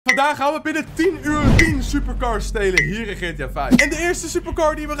Vandaag gaan we binnen 10 uur 10 supercars stelen hier in GTA 5. En de eerste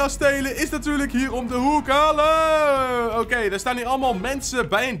supercar die we gaan stelen is natuurlijk hier om de hoek. Hallo! Oké, er staan hier allemaal mensen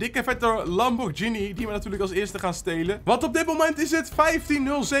bij een dikke vette Lamborghini die we natuurlijk als eerste gaan stelen. Want op dit moment is het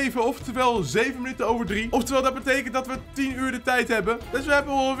 15:07, oftewel 7 minuten over 3. Oftewel, dat betekent dat we 10 uur de tijd hebben. Dus we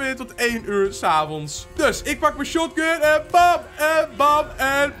hebben ongeveer tot 1 uur 's avonds. Dus ik pak mijn shotgun en bam en bam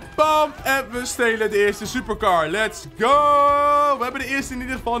en bam. En we stelen de eerste supercar. Let's go! We hebben de eerste in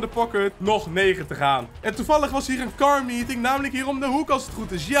ieder geval in de pocket. Nog 9 te gaan. En toevallig was hier een car meeting, namelijk hier om de hoek als het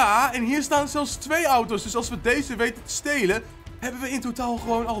goed is. Ja, en hier staan zelfs 2 auto's. Dus als we deze weten te stelen, hebben we in totaal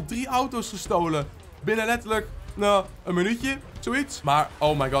gewoon al 3 auto's gestolen. Binnen letterlijk, nou, een minuutje, zoiets. Maar,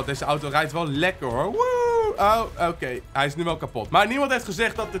 oh my god, deze auto rijdt wel lekker hoor. Woe! Oh, oké. Hij is nu wel kapot. Maar niemand heeft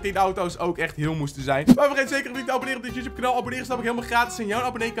gezegd dat de 10 auto's ook echt heel moesten zijn. Maar vergeet zeker niet te abonneren op dit YouTube kanaal. Abonneren is namelijk helemaal gratis. En jouw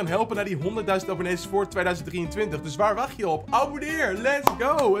abonnee kan helpen naar die 100.000 abonnees voor 2023. Dus waar wacht je op? Abonneer! Let's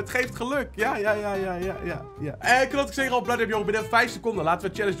go! Het geeft geluk. Ja. En ik kan ook zeggen op blauw op binnen 5 seconden. Laten we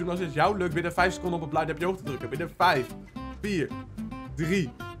een challenge doen als het jou lukt binnen 5 seconden op het blauw hoog te drukken. Binnen 5, 4,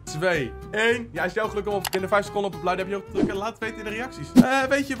 3, 2, 1. Ja, is jouw geluk om binnen 5 seconden op het blauw hoog te drukken. Laat het weten in de reacties.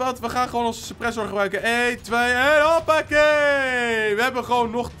 Weet je wat? We gaan gewoon onze suppressor gebruiken. 1, 2 en hoppakee! We hebben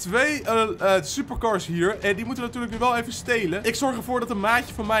gewoon nog 2 supercars hier. En die moeten we natuurlijk nu wel even stelen. Ik zorg ervoor dat een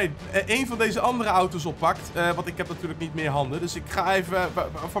maatje van mij 1 van deze andere auto's oppakt. Want ik heb natuurlijk niet meer handen. Dus ik ga even...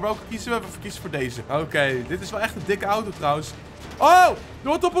 Voor welke kiezen we? We kiezen voor deze. Oké, dit is wel echt een dikke auto trouwens. Oh, er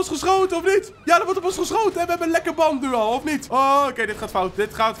wordt op ons geschoten, of niet? Ja, er wordt op ons geschoten en we hebben een lekker band nu al, of niet? Oh, oké, dit gaat fout.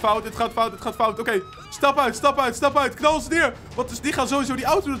 Dit gaat fout. Oké, stap uit. Knal ze neer. Want dus die gaan sowieso die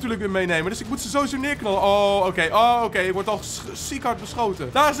auto natuurlijk weer meenemen. Dus ik moet ze sowieso neerknallen. Oh, oké. Ik word al ziek hard beschoten.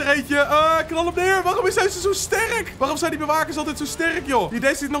 Daar is er eentje. Knal hem neer. Waarom zijn ze zo sterk? Waarom zijn die bewakers altijd zo sterk, joh?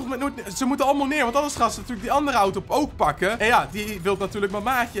 Ze moeten allemaal neer, want anders gaan ze natuurlijk die andere auto ook pakken. En ja, die wil natuurlijk mijn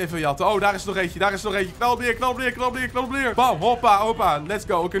maatje even jatten. Oh, daar is nog eentje. Knal neer. Bam, hoppa. Let's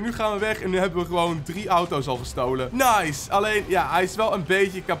go. Oké, nu gaan we weg en nu hebben we gewoon 3 auto's al gestolen. Nice. Alleen, ja, hij is wel een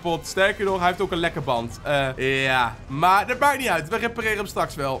beetje kapot. Sterker nog, hij heeft ook een lekke band. Ja. Maar dat maakt niet uit. We repareren hem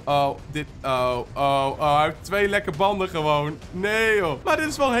straks wel. Hij heeft 2 lekke banden gewoon. Nee, joh. Maar dit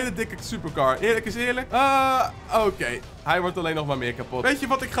is wel een hele dikke supercar. Eerlijk is eerlijk. Oké. Hij wordt alleen nog maar meer kapot. Weet je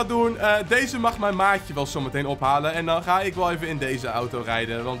wat ik ga doen? Deze mag mijn maatje wel zometeen ophalen. En dan ga ik wel even in deze auto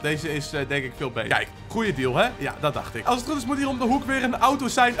rijden. Want deze is denk ik veel beter. Kijk, goede deal, hè? Ja, dat dacht ik. Als het goed is moet hier om de hoek weer een auto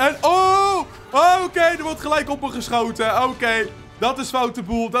zijn. En oké, er wordt gelijk op me geschoten. Oké, dat is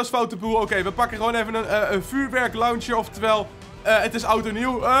foute boel. Oké, we pakken gewoon even een vuurwerklauncher. Oftewel... het is oud en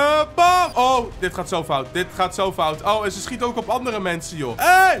nieuw. Bam! Oh, dit gaat zo fout. Oh, en ze schiet ook op andere mensen, joh.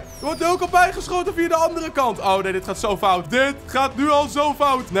 Hé! Er wordt ook op mij geschoten via de andere kant. Oh, nee, dit gaat zo fout. Dit gaat nu al zo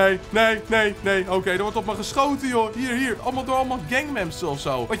fout. Nee. Oké, er wordt op me geschoten, joh. Hier. Door allemaal gangmembers of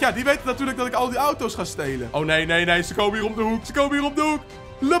zo. Want ja, die weten natuurlijk dat ik al die auto's ga stelen. Oh, nee. Ze komen hier om de hoek.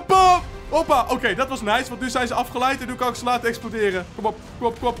 Lepam! Hoppa, oké, dat was nice, want nu zijn ze afgeleid en nu kan ik ze laten exploderen. Kom op.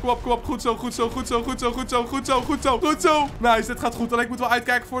 Goed zo. Nice, dit gaat goed. Alleen ik moet wel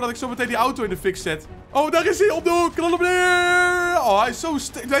uitkijken voordat ik zo meteen die auto in de fik zet. Oh, daar is hij, op de hoek. Knal hem neer. Oh, hij is zo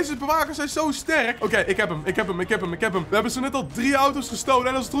sterk. Deze bewakers zijn zo sterk. Oké, ik heb hem. We hebben zo net al 3 auto's gestolen.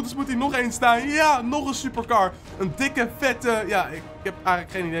 En als het goed is moet hier nog 1 staan. Ja, nog een supercar. Een dikke, vette... Ja, ik heb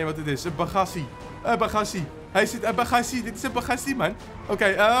eigenlijk geen idee wat dit is. Een bagassi. Hij zit een bagassi. Dit is een bagassi, man. Oké.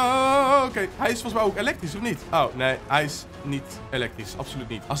 Hij is volgens mij ook elektrisch, of niet? Oh, nee. Hij is niet elektrisch. Absoluut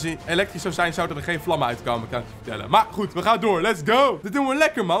niet. Als hij elektrisch zou zijn, zouden er geen vlammen uitkomen, kan ik je vertellen. Maar goed, we gaan door. Let's go. Dit doen we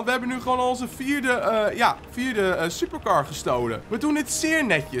lekker, man. We hebben nu gewoon al onze vierde supercar gestolen. We doen dit zeer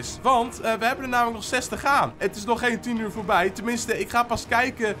netjes. Want we hebben er namelijk nog 6 te gaan. Het is nog geen 10 uur voorbij. Tenminste, ik ga pas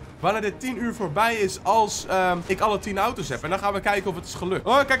kijken wanneer dit 10 uur voorbij is als ik alle 10 auto's heb. En dan gaan we kijken of het is gelukt.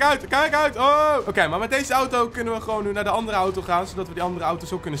 Oh, kijk uit. Oh. Oké, maar met deze auto kunnen we gewoon nu naar de andere auto gaan. Zodat we die andere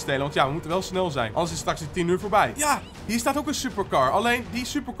auto's ook kunnen stelen. Want ja, we moeten wel snel zijn. Anders is straks die 10 uur voorbij. Ja, hier staat ook een supercar. Alleen die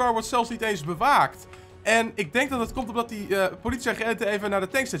supercar wordt zelfs niet eens bewaakt. En ik denk dat het komt omdat die politieagenten even naar de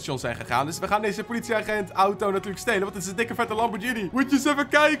tankstation zijn gegaan. Dus we gaan deze politieagent auto natuurlijk stelen. Want het is een dikke vette Lamborghini. Moet je eens even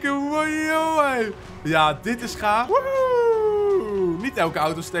kijken. Wow. Ja, dit is gaaf. Woehoe. Niet elke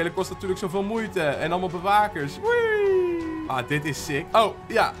auto stelen kost natuurlijk zoveel moeite. En allemaal bewakers. Wee. Ah, dit is sick. Oh,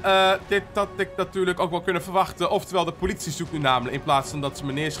 ja. Dit had ik natuurlijk ook wel kunnen verwachten. Oftewel, de politie zoekt nu namelijk. In plaats van dat ze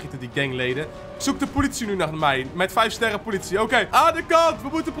me neerschieten, die gangleden. Zoekt de politie nu naar mij. Met 5 sterren politie. Oké, aan de kant. We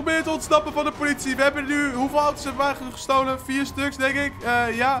moeten proberen te ontsnappen van de politie. We hebben nu... Hoeveel auto's hebben we gestolen? 4 stuks, denk ik.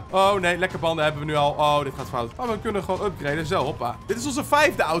 Ja. Oh, nee. Lekker banden hebben we nu al. Oh, dit gaat fout. Oh, we kunnen gewoon upgraden. Zo, hoppa. Dit is onze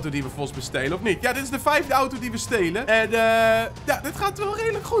 5e auto die we volgens mij stelen, of niet? Ja, dit is de 5e auto die we stelen. En, ja, dit gaat wel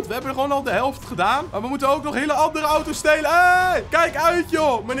redelijk goed. We hebben gewoon al de helft gedaan. Maar we moeten ook nog hele andere auto's stelen. Hey! Kijk uit,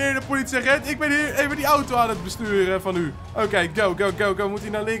 joh, meneer de politieagent. Ik ben hier even die auto aan het besturen van u. Oké, go, go, go, go. Moet hij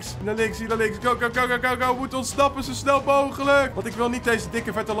naar links? Naar links, hier naar links. Go, go, go, go, go, go. Moet ontsnappen zo snel mogelijk. Want ik wil niet deze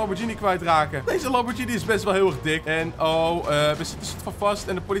dikke vette Lamborghini kwijtraken. Deze Lamborghini is best wel heel erg dik. En we zitten van vast.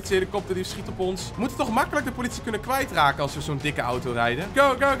 En de politiehelikopter die schiet op ons. We moeten toch makkelijk de politie kunnen kwijtraken als we zo'n dikke auto rijden.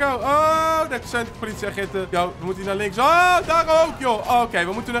 Go, go, go. Oh, daar zijn de politieagenten. Go, we moeten hier naar links. Oh, daar ook, joh. Oké,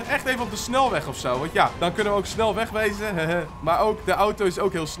 we moeten nog echt even op de snelweg of zo. Want ja, dan kunnen we ook snel wegwezen. Maar ook de auto is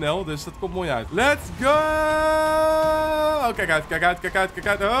ook heel snel. Dus dat komt mooi uit. Let's go. Oh, kijk uit, kijk uit, kijk uit, kijk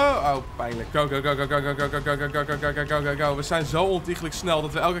uit. Oh, pijnlijk. Go, go, go, go, go, go, go, go, go, go, go, go, go, go, go. We zijn zo ontiegelijk snel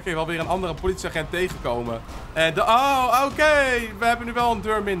dat we elke keer wel weer een andere politieagent tegenkomen. En oké. We hebben nu wel een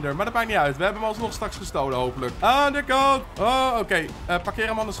deur minder. Maar dat maakt niet uit. We hebben hem alsnog straks gestolen, hopelijk. Aan de kant. Oh, oké. Parkeer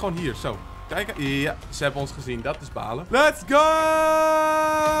hem anders gewoon hier. Zo. Kijken. Ja, ze hebben ons gezien. Dat is balen. Let's go!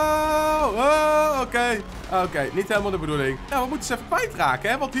 Oh, oké. Niet helemaal de bedoeling. Nou, we moeten ze even kwijtraken,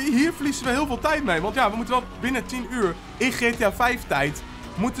 hè. Want hier verliezen we heel veel tijd mee. Want ja, we moeten wel binnen 10 uur in GTA 5 tijd...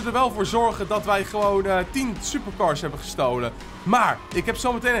 moeten er wel voor zorgen dat wij gewoon 10 supercars hebben gestolen. Maar ik heb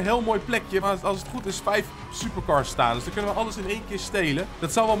zometeen een heel mooi plekje waar als het goed is 5 supercars staan. Dus dan kunnen we alles in één keer stelen.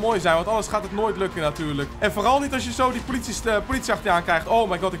 Dat zou wel mooi zijn, want anders gaat het nooit lukken natuurlijk. En vooral niet als je zo die politie achter je aan krijgt. Oh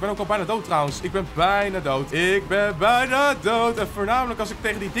my god, ik ben ook al bijna dood trouwens. Ik ben bijna dood. Ik ben bijna dood. En voornamelijk als ik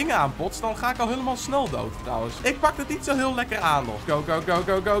tegen die dingen aanpots, dan ga ik al helemaal snel dood trouwens. Ik pak het niet zo heel lekker aan nog. Go, go, go,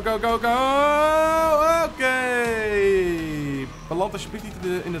 go, go, go, go, go. Oké. Beland alsjeblieft niet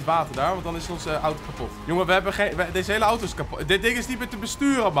in het water daar, want dan is onze auto kapot. Jongen, we hebben deze hele auto is kapot. Dit ding is niet meer te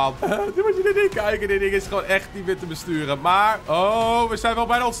besturen, man. Nu moet je dit ding kijken. Dit ding is gewoon echt niet meer te besturen. Maar, we zijn wel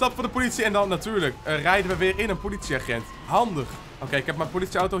bijna ontsnapt van de politie. En dan natuurlijk rijden we weer in een politieagent. Handig. Oké, ik heb mijn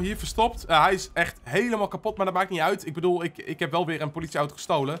politieauto hier verstopt. Hij is echt helemaal kapot, maar dat maakt niet uit. Ik bedoel, ik heb wel weer een politieauto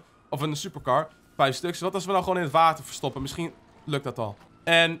gestolen. Of een supercar. 5 stuks. Wat als we nou gewoon in het water verstoppen? Misschien lukt dat al.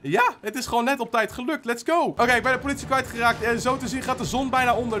 En ja, het is gewoon net op tijd gelukt. Let's go. Oké, ik ben de politie kwijtgeraakt. En zo te zien gaat de zon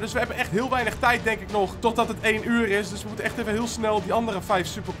bijna onder. Dus we hebben echt heel weinig tijd, denk ik nog. Totdat het 1 uur is. Dus we moeten echt even heel snel die andere 5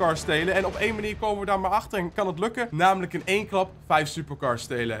 supercars stelen. En op 1 manier komen we daar maar achter. En kan het lukken. Namelijk in 1 klap 5 supercars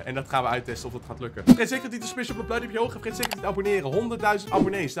stelen. En dat gaan we uittesten of dat gaat lukken. Vergeet zeker niet de special op duimpje omhoog. Vergeet zeker niet te abonneren. 100.000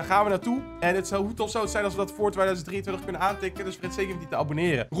 abonnees. Daar gaan we naartoe. En hoe tof zou het zijn als we dat voor 2023 kunnen aantikken. Dus vergeet zeker niet te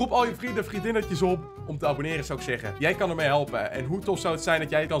abonneren. Roep al je vrienden en vriendinnetjes op om te abonneren, zou ik zeggen. Jij kan ermee helpen. En hoe tof zou het zijn dat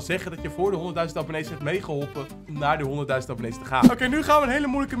jij kan zeggen dat je voor de 100.000 abonnees hebt meegeholpen om naar de 100.000 abonnees te gaan. Oké, nu gaan we een hele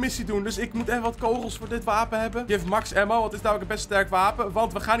moeilijke missie doen. Dus ik moet even wat kogels voor dit wapen hebben. Give max ammo, want het is namelijk een best sterk wapen.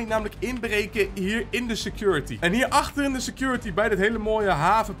 Want we gaan hier namelijk inbreken hier in de security. En hier achter in de security, bij dit hele mooie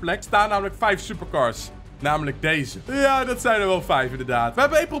havenplek, staan namelijk 5 supercars. Namelijk deze. Ja, dat zijn er wel 5 inderdaad. We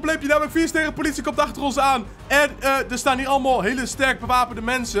hebben één probleempje, namelijk 4 sterren politie komt achter ons aan. En er staan hier allemaal hele sterk bewapende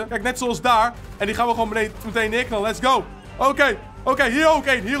mensen. Kijk, net zoals daar. En die gaan we gewoon meteen neerknallen. Let's go. Oké, hier ook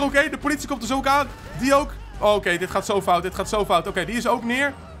één. Hier ook één. De politie komt dus ook aan. Die ook. Oké, dit gaat zo fout. Dit gaat zo fout. Oké, die is ook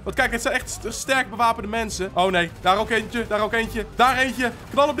neer. Want kijk, het zijn echt sterk bewapende mensen. Oh nee, daar ook eentje. Daar ook eentje. Daar eentje.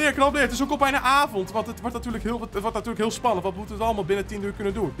 Knal op neer, knal op neer. Het is ook al bijna avond. Want het wordt natuurlijk heel spannend. Wat moeten we allemaal binnen 10 uur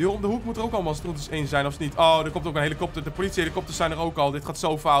kunnen doen? Hier om de hoek moet er ook allemaal als het goed is 1 zijn of niet. Oh, er komt ook een helikopter. De politiehelikopters zijn er ook al. Dit gaat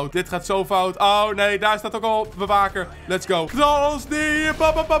zo fout. Dit gaat zo fout. Oh nee, daar staat ook al bewaker. Let's go. Knal alles neer.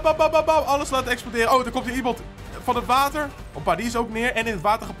 Bam, bam, bam, bam, bam, bam. Alles laten exploderen. Oh, er komt hier iemand van het water. Hoppa, die is ook neer en in het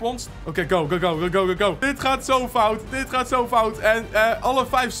water geplonst. Oké, go. Dit gaat zo fout. Dit gaat zo fout. En alle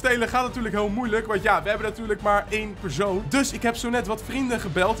 5 stelen gaat natuurlijk heel moeilijk. Want ja, we hebben natuurlijk maar 1 persoon. Dus ik heb zo net wat vrienden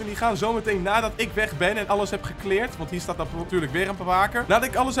gebeld. En die gaan zo meteen nadat ik weg ben en alles heb gekleerd. Want hier staat natuurlijk weer een bewaker. Nadat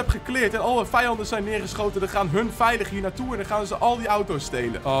ik alles heb gekleerd en alle vijanden zijn neergeschoten, dan gaan hun veilig hier naartoe. En dan gaan ze al die auto's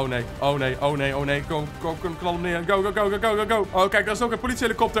stelen. Oh nee. Kom, knal hem neer. Go. Oh, kijk, daar is ook een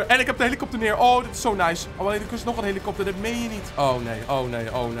politiehelikopter. En ik heb de helikopter neer. Oh, dit is zo nice. Oh, nee, er is nog een helikopter. Dat meen je niet. Oh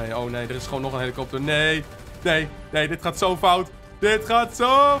nee. Er is gewoon nog een helikopter. Nee, dit gaat zo fout. Dit gaat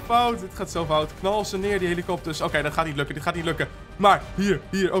zo fout. Knal ze neer, die helikopters. Oké, dat gaat niet lukken. Dit gaat niet lukken. Maar,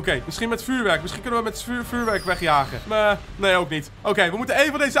 hier. Oké. Misschien met vuurwerk. Misschien kunnen we met vuurwerk wegjagen. Nee, ook niet. Oké, we moeten één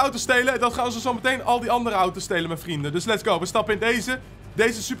van deze auto's stelen. En dan gaan ze zo meteen al die andere auto's stelen, mijn vrienden. Dus let's go. We stappen in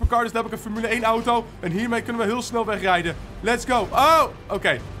deze supercar. Dus daar heb ik een Formule 1 auto. En hiermee kunnen we heel snel wegrijden. Let's go. Oh,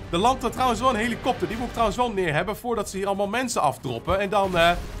 oké. Er landt er trouwens wel een helikopter. Die moet ik trouwens wel neer hebben voordat ze hier allemaal mensen afdroppen. En dan,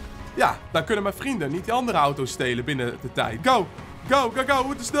 dan kunnen mijn vrienden niet die andere auto's stelen binnen de tijd. Go. We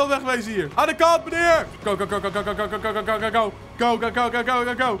moeten snel wegwezen hier. Aan de kant, meneer. Go. Go, go, go, go, go,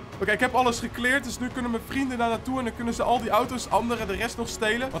 go, go. Oké, ik heb alles gecleared. Dus nu kunnen mijn vrienden daar naartoe. En dan kunnen ze al die auto's, anderen, de rest nog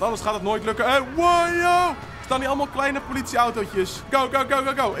stelen. Want anders gaat het nooit lukken. Wow, yo. Staan hier allemaal kleine politieautootjes. Go, go, go,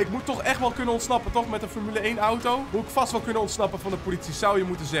 go, go. Ik moet toch echt wel kunnen ontsnappen, toch? Met een Formule 1 auto. Moet ik vast wel kunnen ontsnappen van de politie, zou je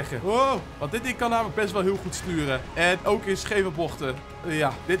moeten zeggen. Wow. Want dit ding kan namelijk best wel heel goed sturen. En ook in scheve bochten.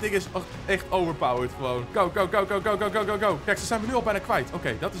 Ja, dit ding is echt overpowered gewoon. Go, go, go, go, go, go, go, go, go. Kijk, ze zijn me nu al bijna kwijt.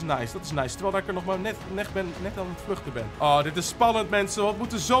 Oké, dat is nice, dat is nice. Terwijl ik er nog maar net aan het vluchten ben. Oh, dit is spannend, mensen. Want we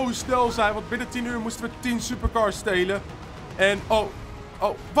moeten zo snel zijn. Want binnen 10 uur moesten we 10 supercars stelen. En, oh,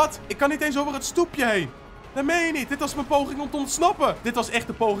 wat? Ik kan niet eens over het stoepje heen. Dat meen je niet. Dit was mijn poging om te ontsnappen. Dit was echt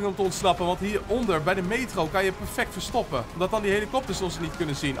de poging om te ontsnappen. Want hieronder, bij de metro, kan je perfect verstoppen. Omdat dan die helikopters ons niet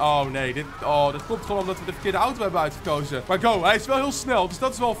kunnen zien. Oh, nee. Dit komt gewoon omdat we de verkeerde auto hebben uitgekozen. Maar go, hij is wel heel snel. Dus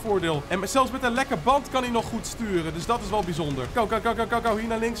dat is wel een voordeel. En zelfs met een lekker band kan hij nog goed sturen. Dus dat is wel bijzonder. Go, go, go, go, go, go. Hier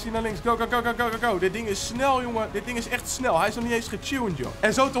naar links, hier naar links. Go, go, go, go, go, go, go. Dit ding is snel, jongen. Dit ding is echt snel. Hij is nog niet eens getuned, joh.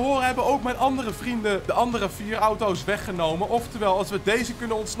 En zo te horen hebben ook mijn andere vrienden de andere 4 auto's weggenomen. Oftewel, als we deze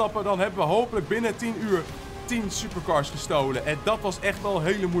kunnen ontsnappen, dan hebben we hopelijk binnen 10 uur 10 supercars gestolen. En dat was echt wel een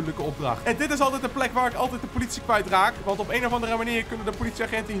hele moeilijke opdracht. En dit is altijd de plek waar ik altijd de politie kwijtraak. Want op een of andere manier kunnen de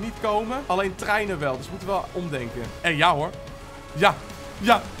politieagenten hier niet komen. Alleen treinen wel. Dus we moeten wel omdenken. En ja hoor. Ja.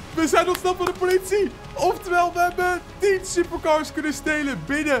 Ja. We zijn ontsnapt van de politie. Oftewel, we hebben 10 supercars kunnen stelen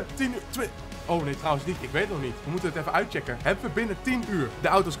binnen 10 uur. Oh nee, trouwens niet. Ik weet het nog niet. We moeten het even uitchecken. Hebben we binnen 10 uur de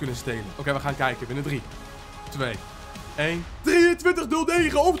auto's kunnen stelen? Oké, we gaan kijken. Binnen 3, 2, 1.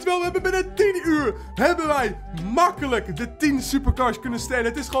 23:09. Oftewel, we hebben binnen 10 uur hebben wij makkelijk de 10 supercars kunnen stelen.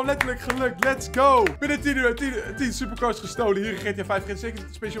 Het is gewoon letterlijk gelukt. Let's go. Binnen 10 uur 10 supercars gestolen. Hier in GTA 5. Vergeet zeker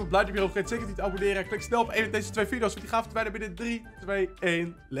niet speciaal blijf je vergeet zeker niet te abonneren. Klik snel op een van deze 2 video's. Want die gaan verdwijnen binnen 3, 2,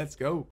 1. Let's go.